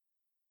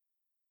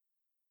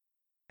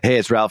Hey,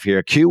 it's Ralph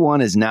here.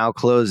 Q1 is now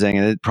closing,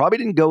 and it probably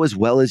didn't go as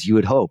well as you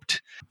had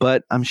hoped.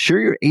 But I'm sure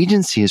your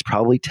agency is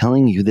probably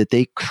telling you that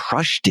they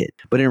crushed it.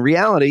 But in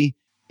reality,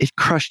 it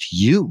crushed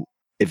you.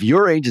 If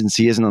your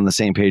agency isn't on the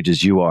same page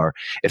as you are,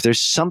 if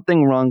there's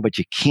something wrong, but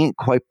you can't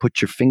quite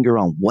put your finger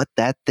on what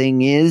that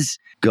thing is,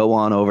 go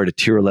on over to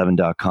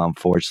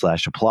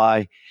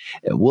tier11.com/apply.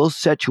 And we'll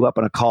set you up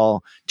on a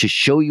call to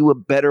show you a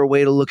better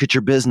way to look at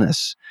your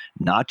business.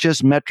 Not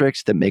just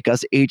metrics that make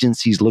us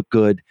agencies look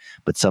good,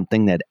 but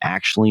something that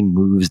actually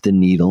moves the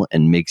needle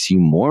and makes you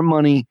more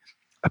money,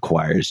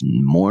 acquires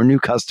more new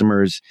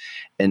customers,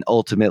 and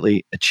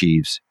ultimately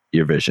achieves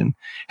your vision.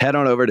 Head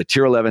on over to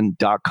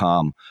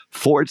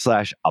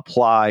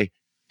tier11.com/apply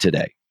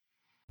today.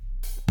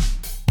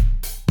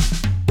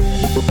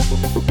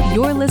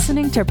 You're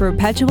listening to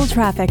Perpetual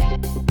Traffic.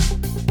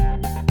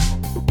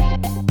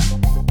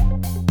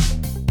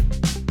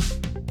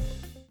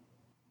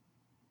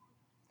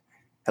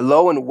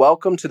 Hello and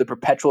welcome to the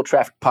Perpetual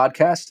Traffic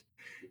Podcast.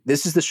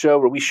 This is the show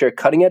where we share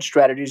cutting-edge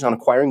strategies on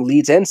acquiring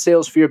leads and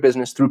sales for your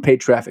business through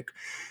paid traffic.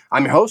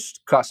 I'm your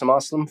host, Qasim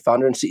Aslam,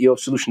 founder and CEO of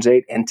Solutions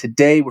 8, and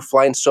today we're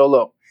flying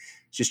solo.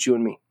 It's just you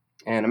and me.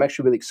 And I'm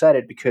actually really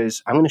excited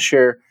because I'm going to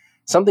share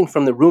something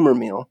from the rumor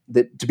mill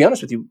that, to be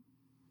honest with you,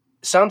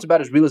 sounds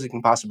about as real as it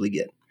can possibly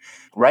get.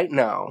 Right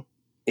now,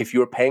 if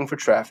you're paying for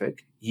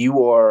traffic,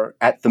 you are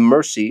at the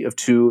mercy of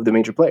two of the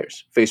major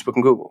players, Facebook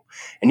and Google.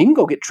 And you can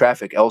go get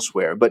traffic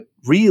elsewhere, but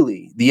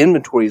really the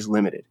inventory is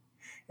limited.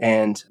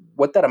 And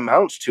what that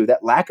amounts to,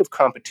 that lack of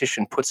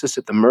competition puts us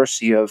at the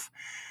mercy of,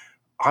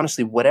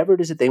 honestly, whatever it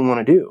is that they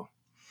want to do.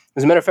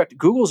 As a matter of fact,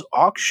 Google's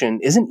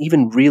auction isn't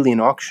even really an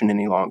auction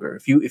any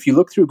longer. If you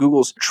look through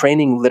Google's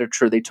training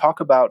literature, they talk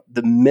about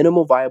the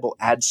minimal viable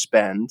ad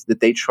spend that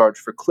they charge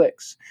for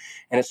clicks.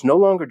 And it's no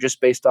longer just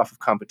based off of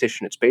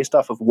competition. It's based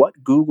off of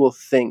what Google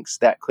thinks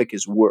that click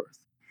is worth,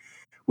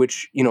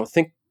 which,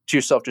 think to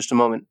yourself just a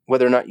moment,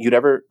 whether or not you'd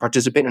ever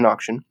participate in an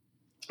auction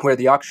where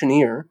the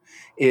auctioneer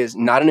is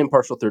not an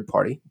impartial third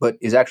party, but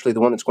is actually the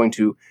one that's going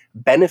to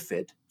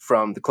benefit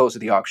from the close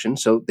of the auction.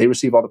 So they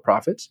receive all the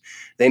profits.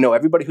 They know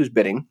everybody who's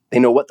bidding. They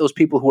know what those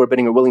people who are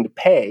bidding are willing to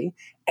pay,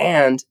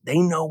 and they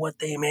know what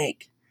they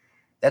make.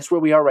 That's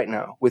where we are right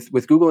now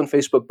with Google and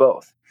Facebook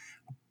both.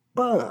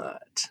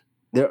 But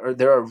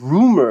there are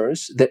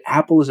rumors that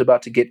Apple is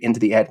about to get into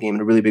the ad game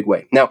in a really big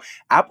way. Now,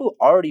 Apple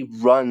already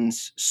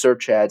runs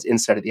search ads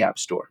inside of the App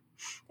Store,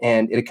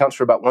 and it accounts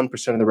for about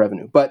 1% of the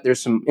revenue. But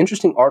there's some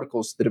interesting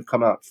articles that have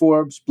come out.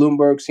 Forbes,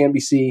 Bloomberg,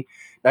 CNBC,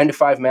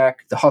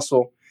 9to5Mac, The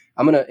Hustle.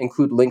 I'm going to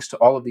include links to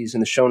all of these in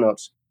the show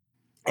notes.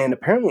 And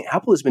apparently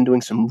Apple has been doing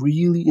some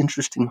really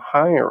interesting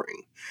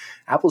hiring.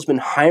 Apple's been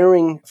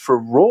hiring for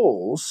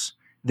roles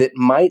that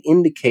might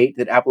indicate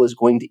that Apple is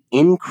going to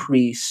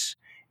increase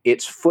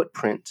its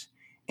footprint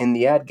in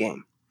the ad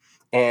game.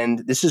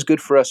 And this is good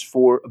for us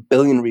for a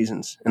billion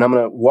reasons. And I'm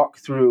going to walk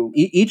through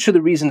each of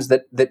the reasons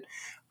that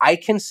I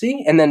can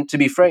see. And then, to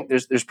be frank,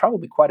 there's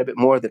probably quite a bit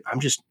more that I'm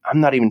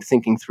not even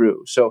thinking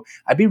through. So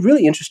I'd be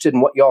really interested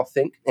in what y'all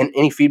think, and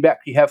any feedback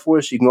you have for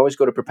us. You can always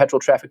go to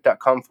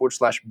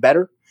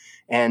perpetualtraffic.com/better.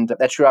 And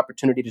that's your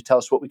opportunity to tell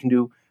us what we can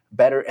do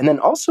better. And then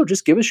also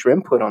just give us your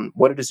input on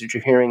what it is that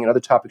you're hearing and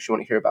other topics you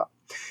want to hear about.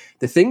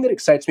 The thing that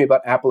excites me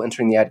about Apple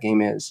entering the ad game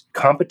is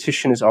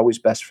competition is always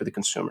best for the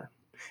consumer.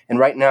 And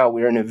right now,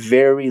 we're in a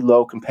very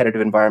low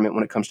competitive environment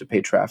when it comes to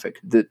paid traffic.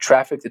 The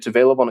traffic that's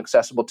available and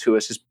accessible to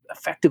us has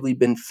effectively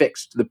been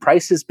fixed. The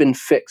price has been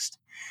fixed.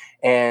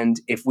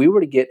 And if we were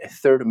to get a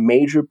third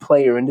major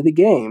player into the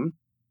game,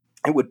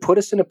 it would put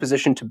us in a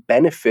position to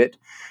benefit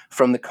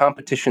from the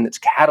competition that's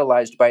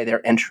catalyzed by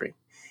their entry.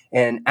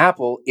 And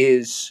Apple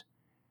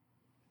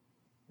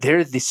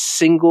they're the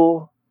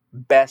single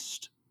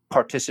best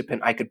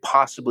participant I could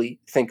possibly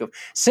think of,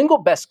 single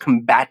best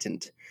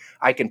combatant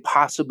I can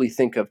possibly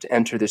think of to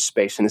enter this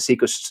space and this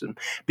ecosystem,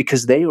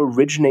 because they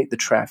originate the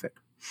traffic.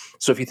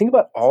 So if you think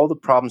about all the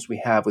problems we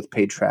have with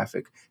paid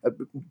traffic,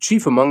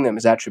 chief among them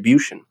is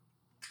attribution.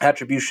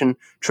 Attribution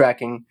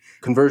tracking,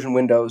 conversion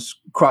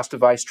windows,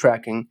 cross-device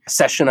tracking,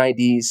 session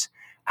IDs.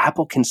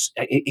 Apple can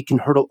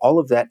hurdle all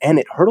of that, and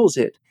it hurdles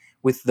it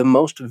with the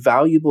most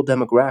valuable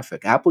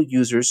demographic. Apple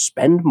users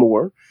spend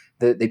more.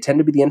 They tend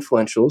to be the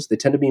influentials. They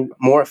tend to be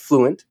more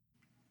affluent.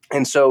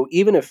 And so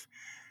even if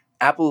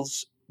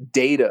Apple's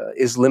data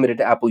is limited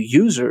to Apple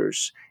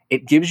users,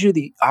 it gives you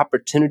the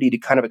opportunity to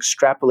kind of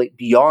extrapolate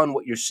beyond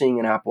what you're seeing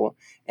in Apple,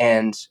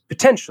 and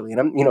potentially,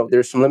 and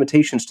there's some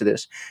limitations to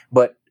this,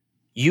 but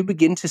you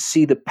begin to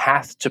see the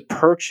path to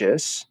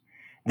purchase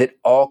that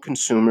all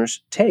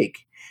consumers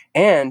take.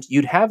 And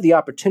you'd have the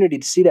opportunity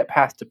to see that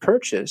path to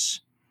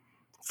purchase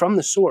from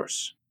the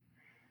source.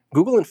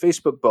 Google and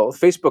Facebook both,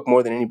 Facebook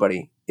more than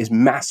anybody, is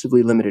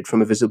massively limited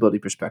from a visibility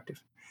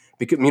perspective.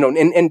 Because,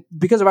 and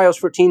because of iOS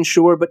 14,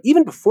 sure, but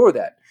even before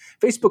that,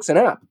 Facebook's an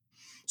app.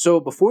 So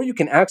before you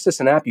can access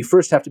an app, you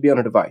first have to be on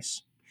a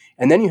device.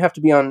 And then you have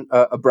to be on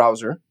a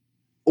browser,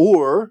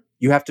 or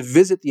you have to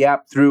visit the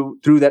app through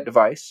that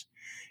device,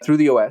 through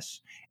the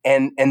OS.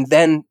 And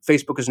then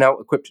Facebook is now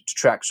equipped to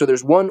track. So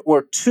there's one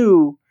or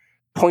two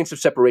points of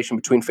separation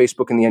between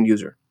Facebook and the end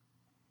user.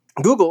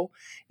 Google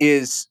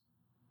is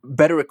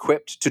better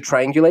equipped to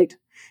triangulate.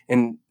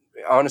 And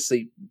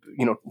honestly,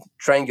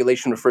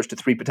 triangulation refers to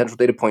 3 potential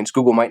data points.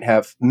 Google might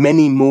have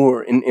many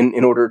more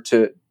in order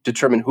to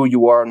determine who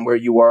you are and where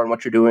you are and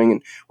what you're doing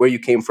and where you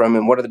came from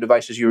and what are the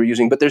devices you were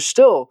using. But they're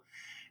still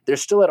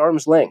at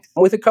arm's length,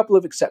 with a couple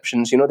of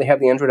exceptions. They have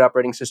the Android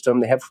operating system,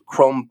 they have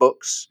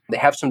Chromebooks, they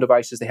have some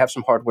devices, they have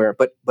some hardware.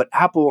 But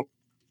Apple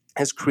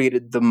has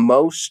created the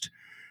most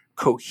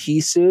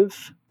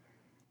cohesive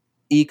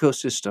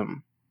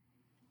ecosystem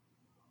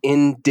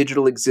in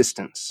digital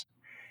existence.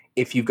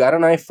 If you've got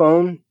an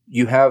iPhone,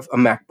 you have a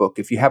MacBook.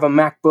 If you have a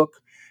MacBook,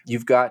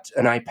 you've got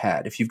an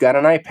iPad. If you've got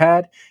an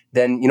iPad,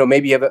 then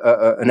maybe you have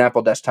an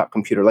Apple desktop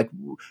computer. Like,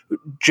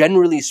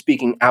 generally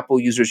speaking, Apple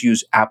users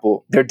use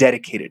Apple. They're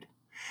dedicated.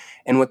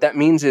 And what that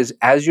means is,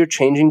 as you're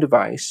changing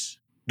devices,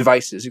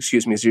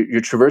 as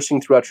you're traversing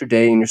throughout your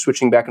day and you're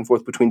switching back and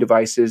forth between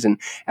devices, and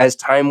as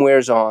time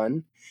wears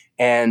on,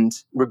 and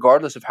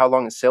regardless of how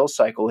long a sales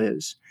cycle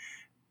is,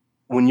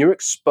 when you're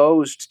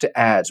exposed to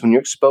ads, when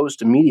you're exposed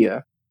to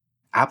media,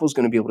 Apple's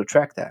going to be able to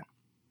track that.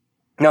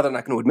 Now, they're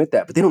not going to admit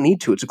that, but they don't need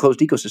to. It's a closed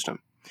ecosystem.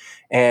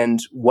 And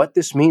what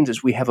this means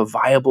is we have a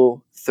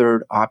viable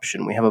third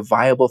option. We have a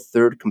viable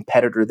third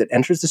competitor that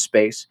enters the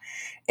space,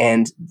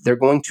 and they're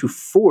going to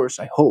force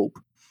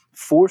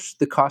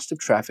the cost of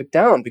traffic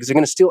down, because they're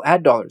going to steal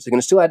ad dollars. They're going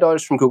to steal ad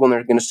dollars from Google, and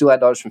they're going to steal ad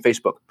dollars from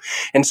Facebook.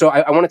 And so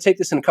I want to take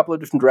this in a couple of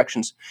different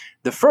directions.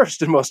 The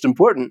first and most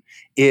important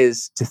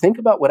is to think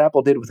about what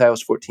Apple did with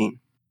iOS 14.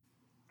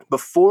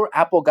 Before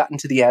Apple got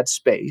into the ad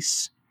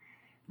space,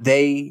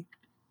 they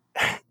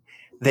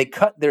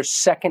cut their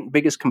second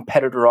biggest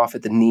competitor off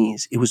at the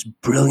knees. It was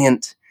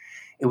brilliant.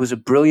 It was a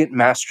brilliant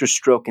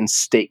masterstroke in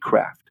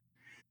statecraft.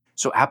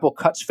 So Apple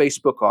cuts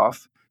Facebook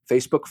off.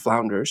 Facebook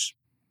flounders.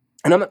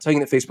 And I'm not telling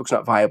you that Facebook's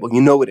not viable.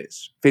 It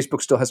is.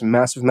 Facebook still has a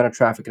massive amount of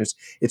traffic, and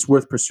it's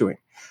worth pursuing.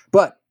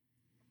 But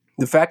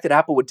the fact that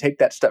Apple would take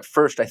that step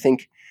first, I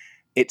think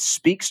it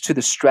speaks to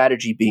the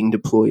strategy being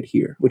deployed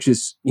here, which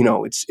is,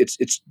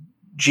 it's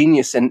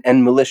genius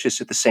and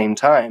malicious at the same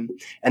time.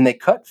 And they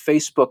cut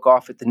Facebook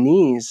off at the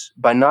knees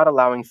by not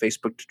allowing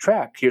Facebook to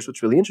track. Here's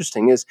what's really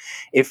interesting is,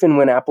 if and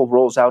when Apple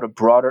rolls out a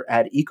broader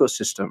ad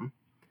ecosystem,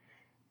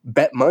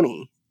 bet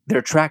money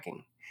they're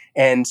tracking.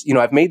 And,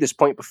 I've made this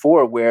point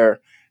before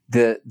where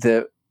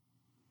the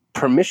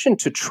permission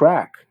to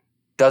track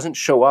doesn't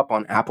show up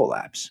on Apple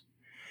apps.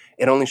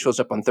 It only shows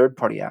up on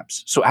third-party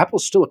apps. So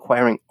Apple's still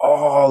acquiring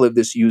all of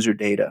this user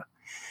data.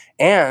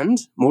 And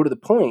more to the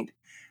point,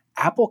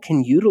 Apple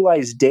can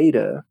utilize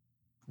data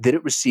that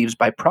it receives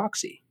by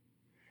proxy.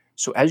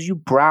 So as you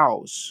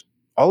browse,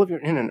 all of your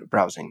internet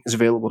browsing is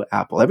available to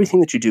Apple.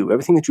 Everything that you do,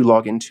 everything that you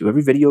log into,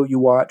 every video you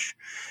watch,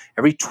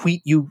 every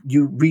tweet you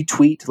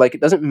retweet, like,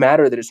 it doesn't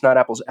matter that it's not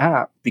Apple's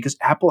app, because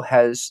Apple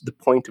has the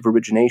point of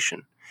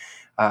origination.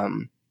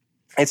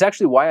 It's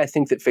actually why I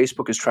think that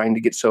Facebook is trying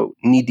to get so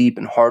knee-deep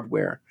in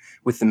hardware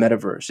with the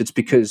metaverse. It's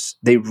because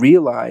they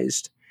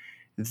realized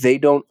they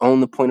don't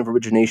own the point of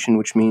origination,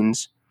 which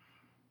means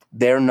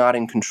they're not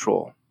in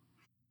control.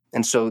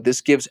 And so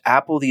this gives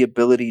Apple the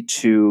ability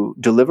to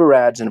deliver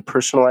ads in a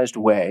personalized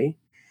way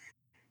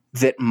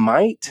that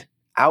might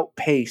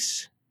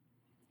outpace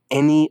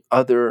any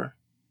other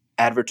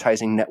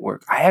advertising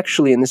network. I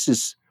actually, and this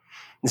is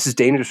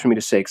dangerous for me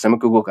to say because I'm a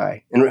Google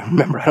guy. And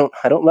remember,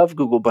 I don't love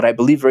Google, but I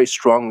believe very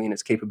strongly in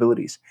its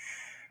capabilities.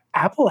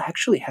 Apple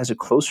actually has a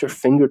closer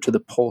finger to the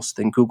pulse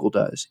than Google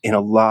does in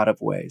a lot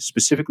of ways,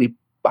 specifically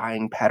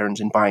buying patterns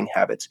and buying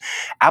habits.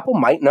 Apple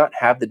might not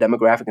have the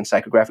demographic and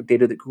psychographic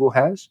data that Google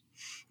has,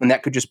 and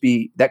that could just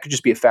be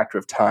a factor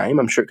of time.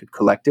 I'm sure it could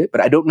collect it,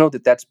 but I don't know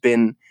that that's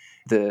been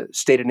the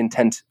stated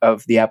intent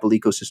of the Apple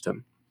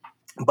ecosystem.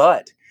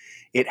 But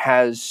it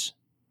has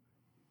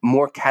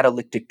more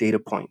catalytic data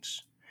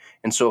points.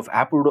 And so if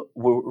Apple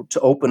were to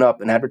open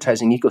up an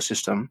advertising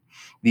ecosystem,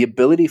 the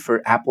ability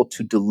for Apple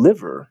to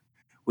deliver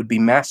would be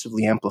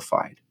massively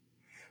amplified.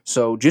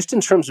 So just in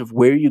terms of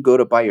where you go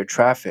to buy your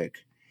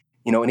traffic,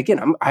 and again,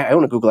 I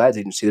own a Google Ads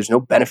agency. There's no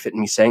benefit in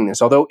me saying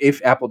this. Although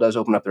if Apple does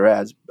open up their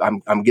ads,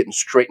 I'm getting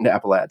straight into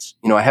Apple Ads.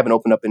 I haven't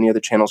opened up any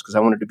other channels because I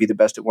wanted to be the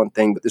best at one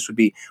thing, but this would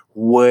be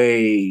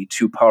way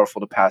too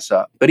powerful to pass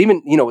up. But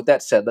even, with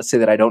that said, let's say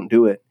that I don't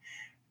do it.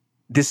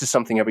 This is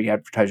something every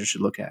advertiser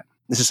should look at.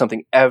 This is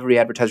something every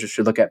advertiser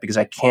should look at, because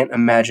I can't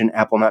imagine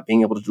Apple not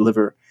being able to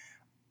deliver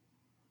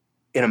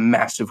in a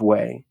massive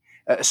way,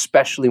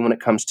 especially when it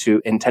comes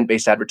to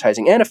intent-based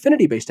advertising and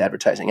affinity-based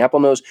advertising. Apple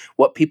knows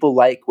what people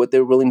like, what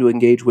they're willing to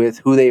engage with,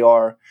 who they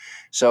are.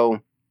 So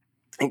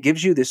it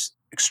gives you this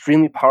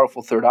extremely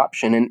powerful third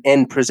option.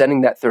 And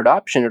presenting that third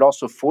option, it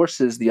also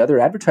forces the other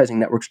advertising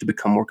networks to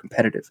become more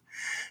competitive.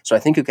 So I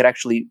think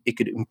it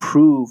could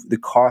improve the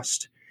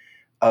cost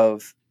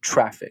of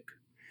traffic.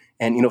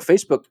 And,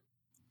 Facebook,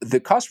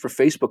 the cost for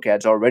Facebook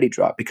ads already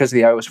dropped because of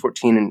the iOS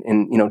 14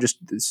 and just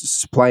the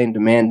supply and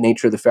demand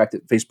nature of the fact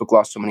that Facebook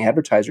lost so many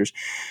advertisers.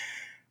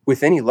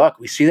 With any luck,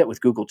 we see that with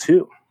Google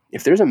too.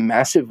 If there's a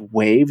massive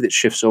wave that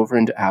shifts over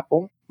into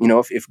Apple,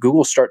 if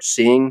Google starts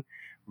seeing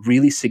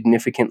really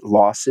significant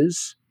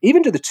losses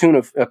even to the tune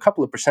of a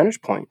couple of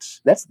percentage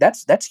points.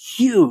 That's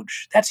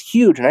huge. That's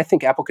huge. And I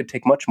think Apple could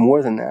take much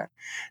more than that.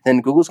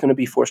 Then Google's going to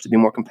be forced to be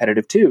more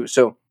competitive too.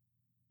 So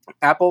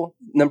Apple,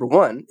 number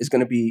one, is going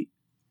to be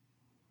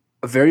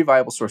a very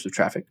viable source of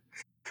traffic.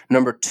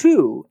 Number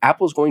two,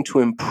 Apple's going to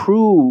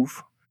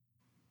improve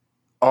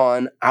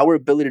on our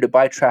ability to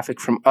buy traffic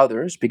from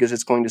others because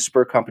it's going to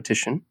spur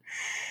competition.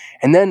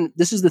 And then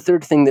this is the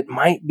third thing that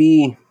might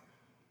be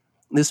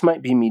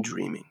me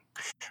dreaming.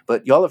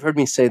 But y'all have heard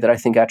me say that I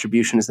think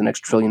attribution is the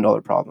next $1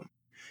 trillion problem.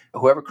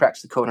 Whoever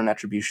cracks the code on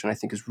attribution, I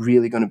think, is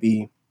really going to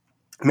be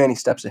many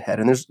steps ahead.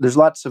 And there's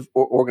lots of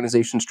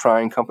organizations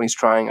trying, companies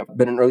trying. I've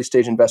been an early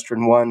stage investor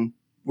in one.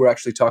 We're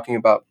actually talking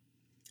about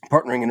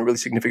partnering in a really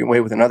significant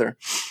way with another.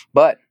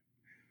 But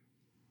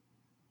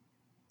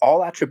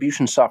all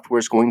attribution software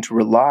is going to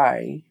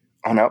rely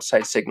on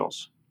outside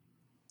signals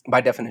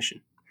by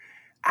definition.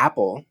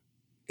 Apple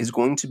is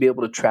going to be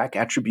able to track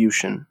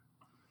attribution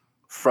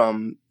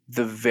from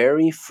the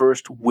very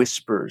first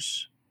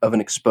whispers of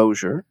an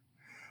exposure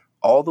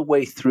all the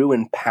way through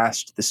and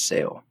past the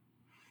sale,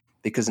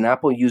 because an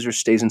Apple user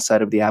stays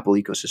inside of the Apple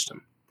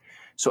ecosystem.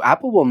 So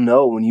Apple will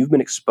know when you've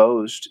been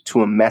exposed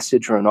to a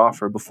message or an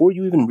offer before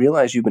you even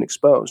realize you've been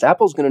exposed.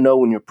 Apple's going to know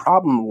when you're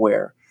problem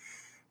aware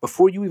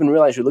before you even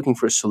realize you're looking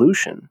for a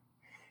solution.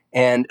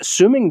 And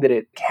assuming that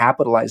it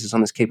capitalizes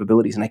on these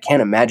capabilities, and I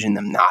can't imagine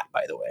them not,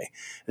 by the way,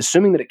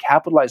 assuming that it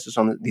capitalizes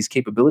on these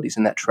capabilities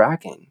in that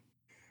tracking,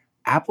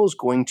 Apple's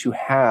going to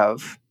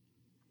have,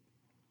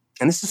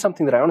 and this is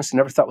something that I honestly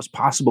never thought was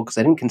possible because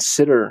I didn't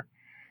consider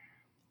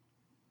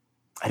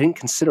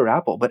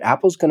Apple, but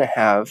Apple's going to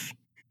have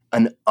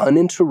an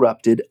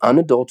uninterrupted,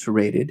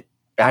 unadulterated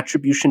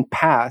attribution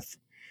path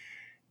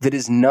that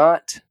is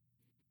not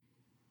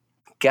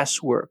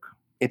guesswork.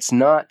 It's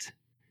not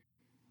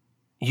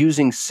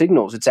using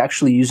signals. It's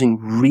actually using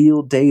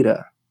real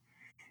data.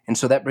 And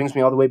so that brings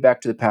me all the way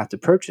back to the path to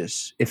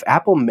purchase. If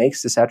Apple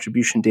makes this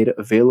attribution data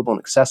available and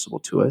accessible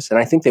to us, and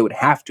I think they would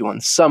have to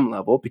on some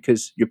level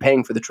because you're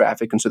paying for the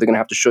traffic, and so they're going to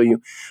have to show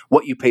you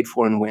what you paid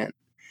for and when.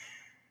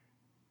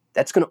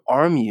 That's going to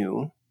arm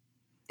you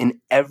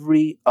in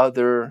every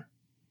other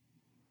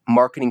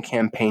marketing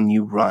campaign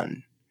you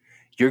run.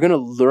 You're going to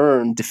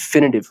learn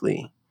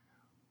definitively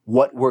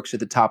what works at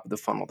the top of the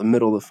funnel, the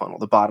middle of the funnel,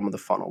 the bottom of the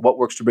funnel, what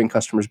works to bring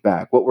customers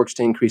back, what works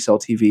to increase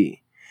LTV.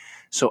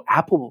 So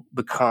Apple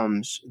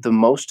becomes the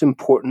most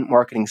important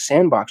marketing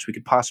sandbox we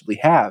could possibly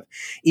have,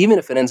 even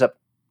if it ends up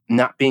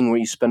not being where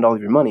you spend all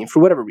of your money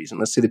for whatever reason.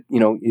 Let's say that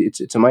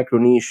it's a micro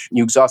niche,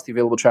 you exhaust the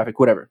available traffic,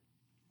 whatever.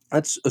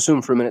 Let's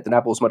assume for a minute that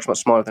Apple is much, much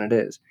smaller than it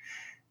is.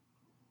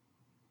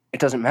 It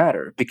doesn't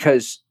matter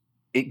because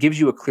it gives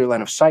you a clear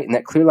line of sight, and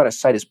that clear line of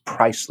sight is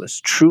priceless,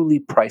 truly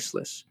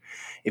priceless.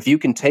 If you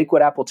can take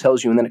what Apple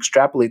tells you and then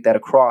extrapolate that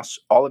across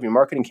all of your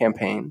marketing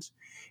campaigns,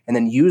 and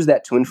then use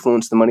that to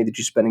influence the money that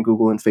you spend in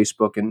Google and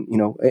Facebook and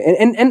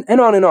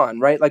on,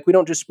 right? Like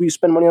we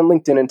spend money on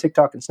LinkedIn and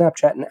TikTok and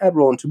Snapchat and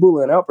AdRoll and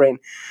Taboola and Outbrain,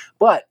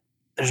 but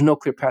there's no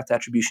clear path to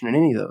attribution in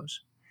any of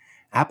those.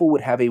 Apple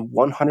would have a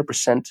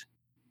 100%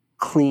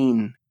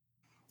 clean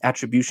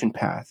attribution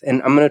path.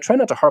 And I'm going to try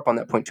not to harp on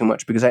that point too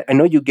much because I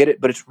know you get it,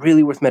 but it's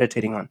really worth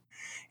meditating on.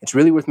 It's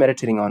really worth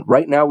meditating on.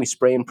 Right now, we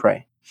spray and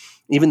pray.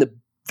 Even the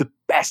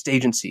best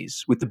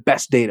agencies with the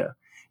best data,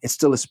 it's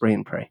still a spray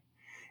and pray.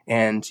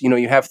 And,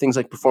 you have things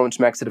like Performance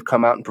Max that have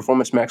come out, and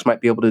Performance Max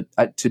might be able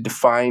to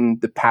define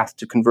the path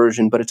to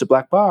conversion, but it's a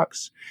black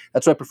box.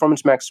 That's why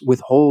Performance Max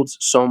withholds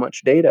so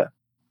much data.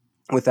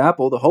 With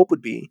Apple, the hope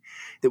would be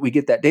that we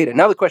get that data.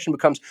 Now the question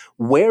becomes,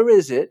 where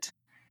is it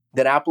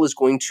that Apple is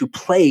going to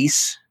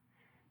place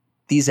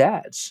these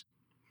ads?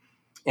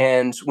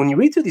 And when you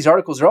read through these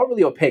articles, they're all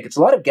really opaque. It's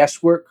a lot of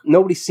guesswork.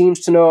 Nobody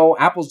seems to know.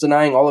 Apple's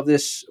denying all of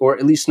this, or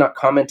at least not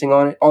commenting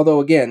on it. Although,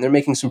 again, they're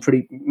making some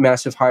pretty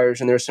massive hires,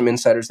 and there are some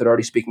insiders that are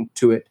already speaking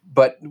to it.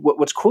 But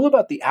what's cool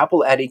about the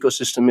Apple ad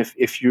ecosystem,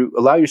 if you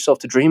allow yourself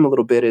to dream a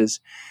little bit, is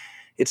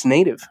it's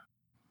native.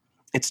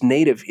 It's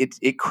native.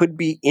 It could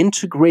be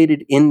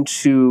integrated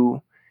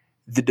into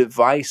the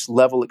device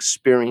level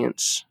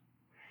experience.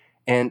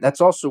 And that's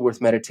also worth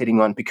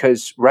meditating on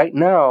because right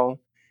now,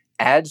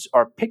 ads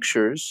are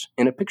pictures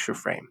in a picture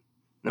frame,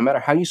 no matter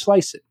how you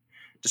slice it.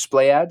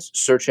 Display ads,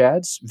 search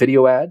ads,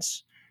 video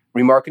ads,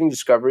 remarketing,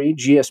 discovery,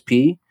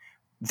 GSP,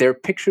 they're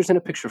pictures in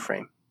a picture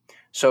frame.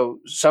 So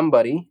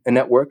somebody, a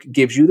network,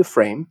 gives you the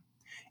frame,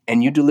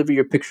 and you deliver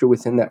your picture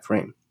within that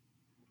frame.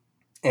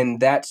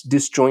 And that's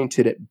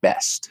disjointed at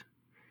best.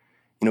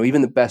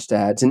 Even the best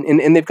ads,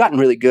 and they've gotten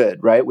really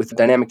good, right? With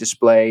dynamic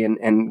display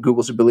and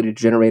Google's ability to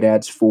generate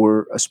ads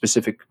for a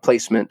specific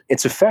placement.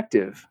 It's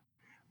effective.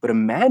 But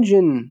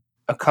imagine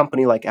a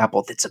company like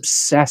Apple that's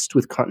obsessed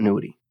with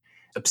continuity,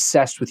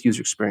 obsessed with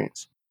user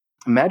experience.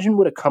 Imagine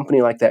what a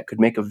company like that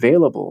could make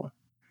available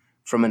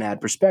from an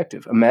ad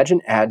perspective. Imagine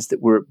ads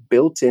that were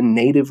built in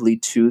natively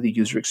to the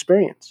user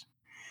experience.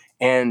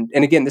 And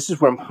again, this is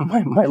where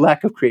my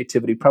lack of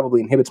creativity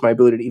probably inhibits my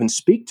ability to even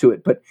speak to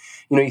it. But,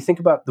 you think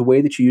about the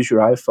way that you use your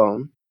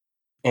iPhone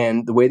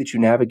and the way that you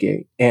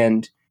navigate,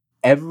 and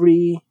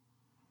every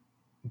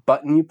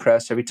button you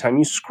press, every time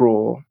you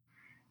scroll,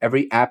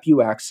 every app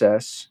you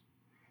access,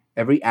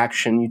 every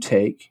action you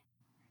take,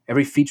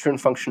 every feature and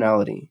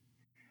functionality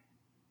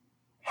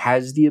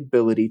has the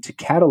ability to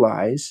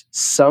catalyze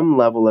some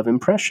level of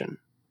impression.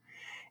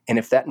 And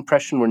if that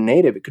impression were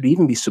native, it could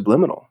even be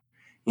subliminal.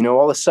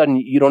 All of a sudden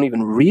you don't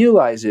even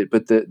realize it,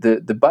 but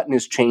the button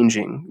is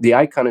changing, the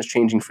icon is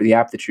changing for the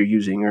app that you're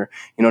using, or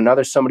now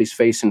there's somebody's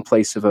face in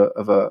place of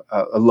a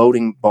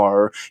loading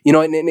bar.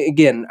 And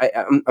again,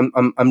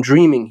 I'm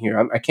dreaming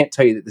here. I can't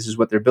tell you that this is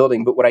what they're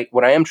building, but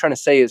what I am trying to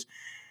say is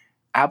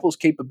Apple's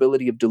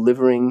capability of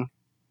delivering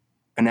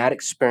an ad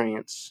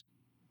experience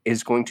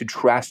is going to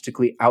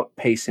drastically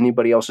outpace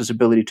anybody else's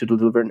ability to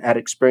deliver an ad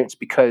experience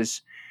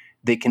because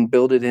they can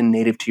build it in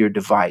native to your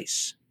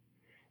device.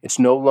 It's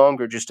no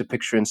longer just a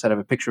picture inside of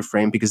a picture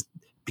frame because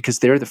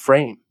they're the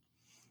frame.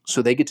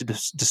 So they get to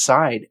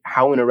decide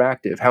how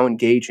interactive, how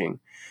engaging,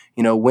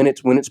 when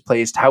it's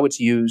placed, how it's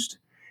used,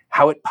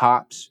 how it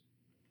pops.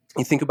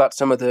 You think about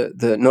some of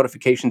the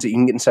notifications that you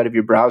can get inside of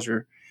your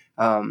browser.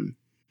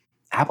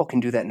 Apple can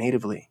do that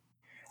natively.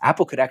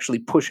 Apple could actually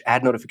push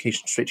ad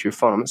notifications straight to your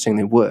phone. I'm not saying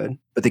they would,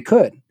 but they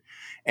could.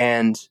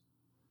 And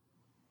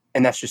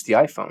that's just the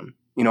iPhone.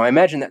 I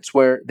imagine that's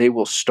where they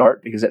will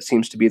start because that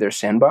seems to be their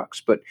sandbox.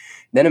 But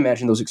then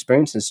imagine those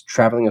experiences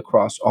traveling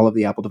across all of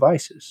the Apple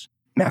devices,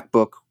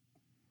 MacBook,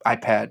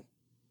 iPad,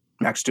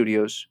 Mac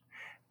Studios.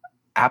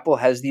 Apple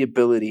has the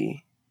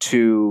ability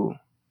to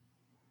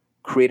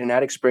create an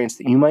ad experience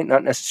that you might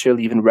not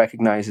necessarily even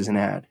recognize as an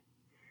ad.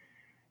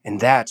 And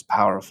that's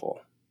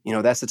powerful.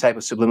 That's the type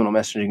of subliminal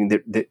messaging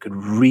that could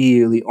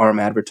really arm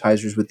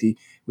advertisers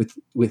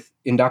with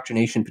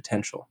indoctrination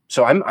potential.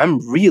 So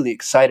I'm really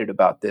excited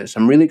about this.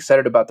 I'm really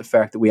excited about the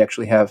fact that we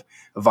actually have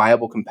a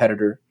viable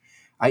competitor.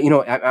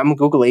 I'm a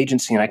Google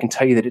agency, and I can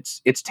tell you that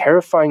it's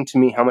terrifying to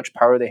me how much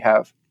power they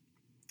have.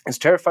 It's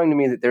terrifying to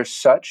me that there's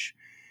such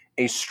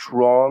a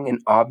strong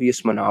and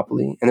obvious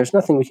monopoly, and there's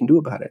nothing we can do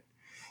about it.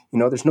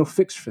 There's no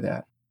fix for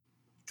that.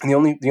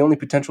 And the only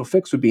potential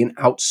fix would be an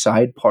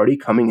outside party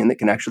coming in that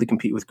can actually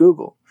compete with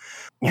Google.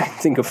 You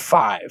think of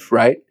Five,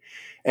 right?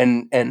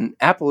 And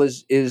Apple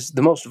is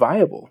the most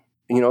viable.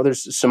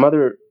 There's some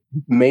other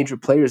major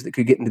players that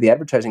could get into the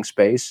advertising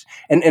space,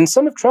 and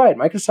some have tried.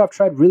 Microsoft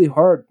tried really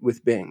hard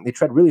with Bing. They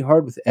tried really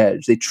hard with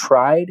Edge. They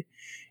tried,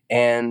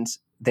 and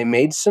they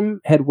made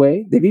some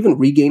headway. They've even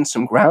regained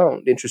some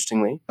ground,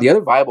 interestingly. The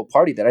other viable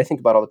party that I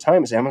think about all the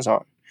time is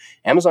Amazon.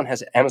 Amazon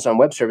has Amazon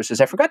Web Services.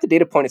 I forgot the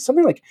data point. It's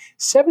something like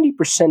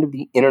 70% of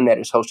the internet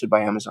is hosted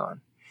by Amazon.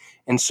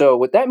 And so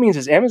what that means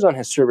is Amazon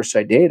has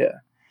server-side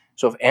data.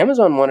 So if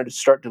Amazon wanted to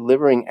start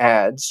delivering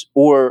ads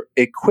or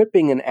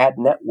equipping an ad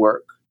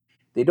network,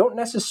 they don't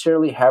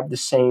necessarily have the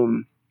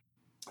same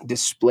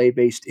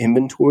display-based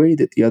inventory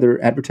that the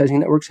other advertising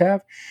networks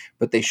have,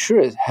 but they sure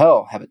as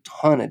hell have a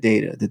ton of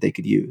data that they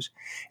could use.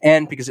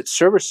 And because it's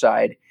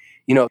server-side,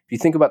 if you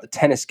think about the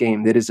tennis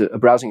game that is a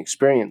browsing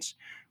experience,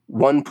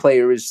 one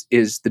player is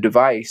the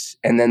device,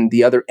 and then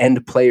the other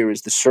end player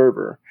is the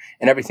server,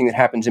 and everything that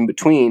happens in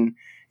between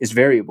is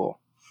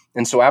variable.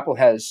 And so Apple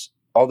has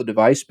all the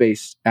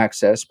device-based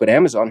access, but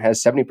Amazon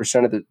has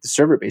 70% of the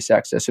server-based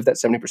access, if that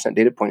 70%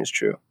 data point is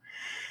true.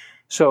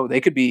 So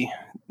they could be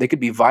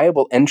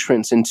viable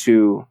entrants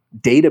into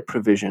data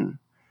provision,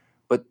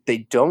 but they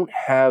don't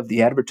have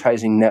the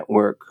advertising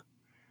network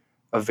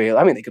available.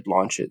 I mean, they could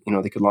launch it.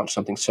 They could launch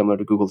something similar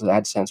to Google's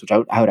AdSense, which I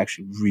would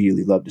actually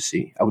really love to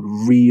see. I would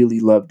really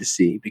love to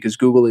see, because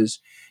Google is,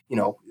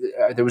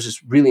 there was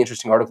this really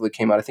interesting article that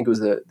came out. I think it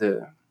was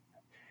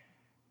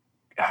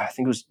I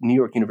think it was New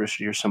York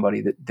University or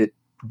somebody that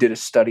did a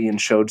study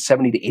and showed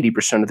 70 to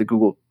 80% of the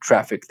Google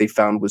traffic they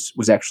found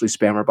was actually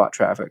spam or bot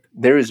traffic.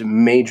 There is a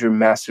major,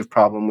 massive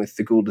problem with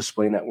the Google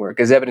Display Network,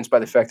 as evidenced by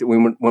the fact that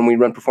when we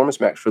run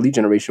Performance Max for lead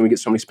generation, we get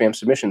so many spam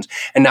submissions.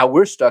 And now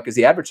we're stuck as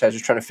the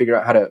advertisers trying to figure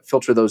out how to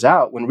filter those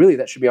out, when really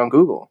that should be on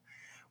Google.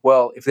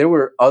 Well, if there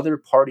were other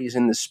parties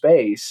in the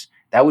space,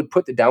 that would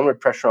put the downward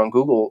pressure on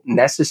Google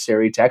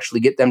necessary to actually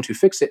get them to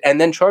fix it and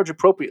then charge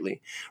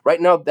appropriately. Right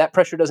now, that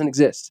pressure doesn't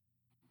exist.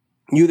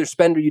 You either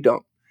spend or you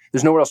don't.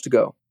 There's nowhere else to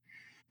go.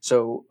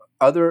 So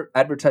other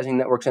advertising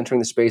networks entering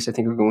the space, I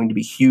think, are going to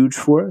be huge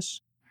for us.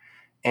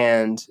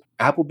 And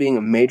Apple being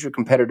a major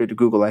competitor to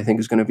Google, I think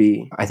it's going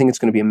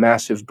to be a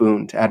massive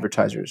boon to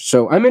advertisers.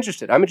 So I'm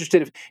interested.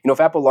 If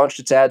Apple launched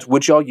its ads,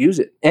 would y'all use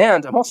it?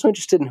 And I'm also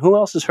interested in who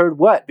else has heard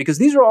what, because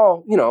these are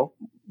all,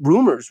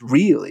 rumors,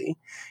 really.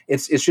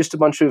 It's just a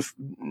bunch of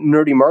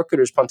nerdy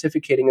marketers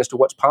pontificating as to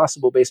what's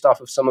possible based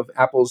off of some of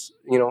Apple's,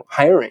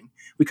 hiring.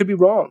 We could be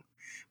wrong,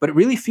 but it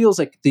really feels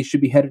like they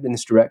should be headed in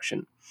this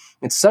direction.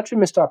 It's such a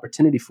missed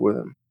opportunity for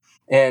them.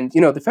 And,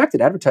 the fact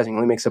that advertising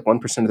only makes up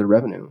 1% of the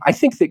revenue, I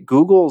think that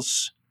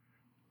Google's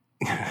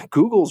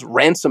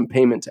ransom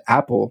payment to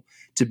Apple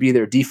to be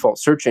their default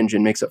search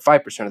engine makes up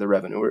 5% of the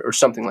revenue, or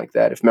something like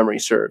that, if memory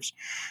serves.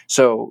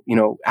 So,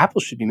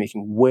 Apple should be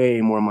making way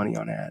more money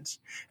on ads.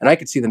 And I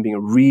could see them being a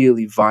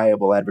really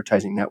viable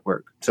advertising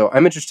network. So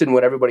I'm interested in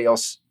what everybody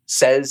else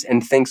says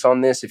and thinks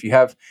on this. If you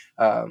have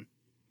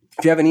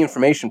any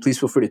information, please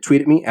feel free to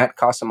tweet at me at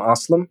Qasim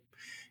Aslam.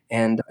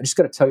 And I just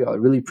got to tell you, I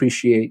really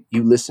appreciate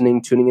you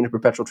listening, tuning into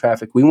Perpetual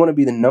Traffic. We want to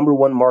be the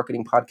 #1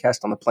 marketing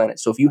podcast on the planet.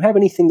 So if you have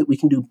anything that we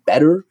can do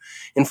better,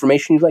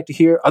 information you'd like to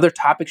hear, other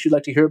topics you'd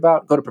like to hear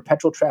about, go to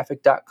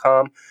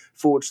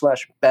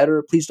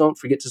perpetualtraffic.com/better. Please don't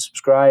forget to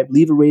subscribe,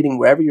 leave a rating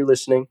wherever you're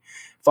listening.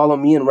 Follow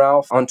me and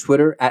Ralph on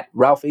Twitter at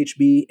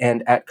RalphHB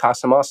and at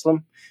Qasim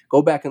Aslam.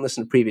 Go back and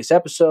listen to previous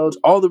episodes.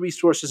 All the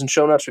resources and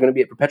show notes are going to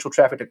be at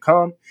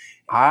perpetualtraffic.com.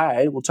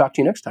 I will talk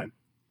to you next time.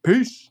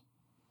 Peace.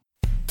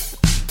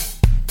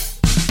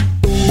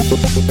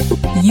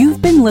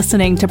 You've been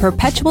listening to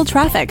Perpetual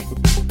Traffic,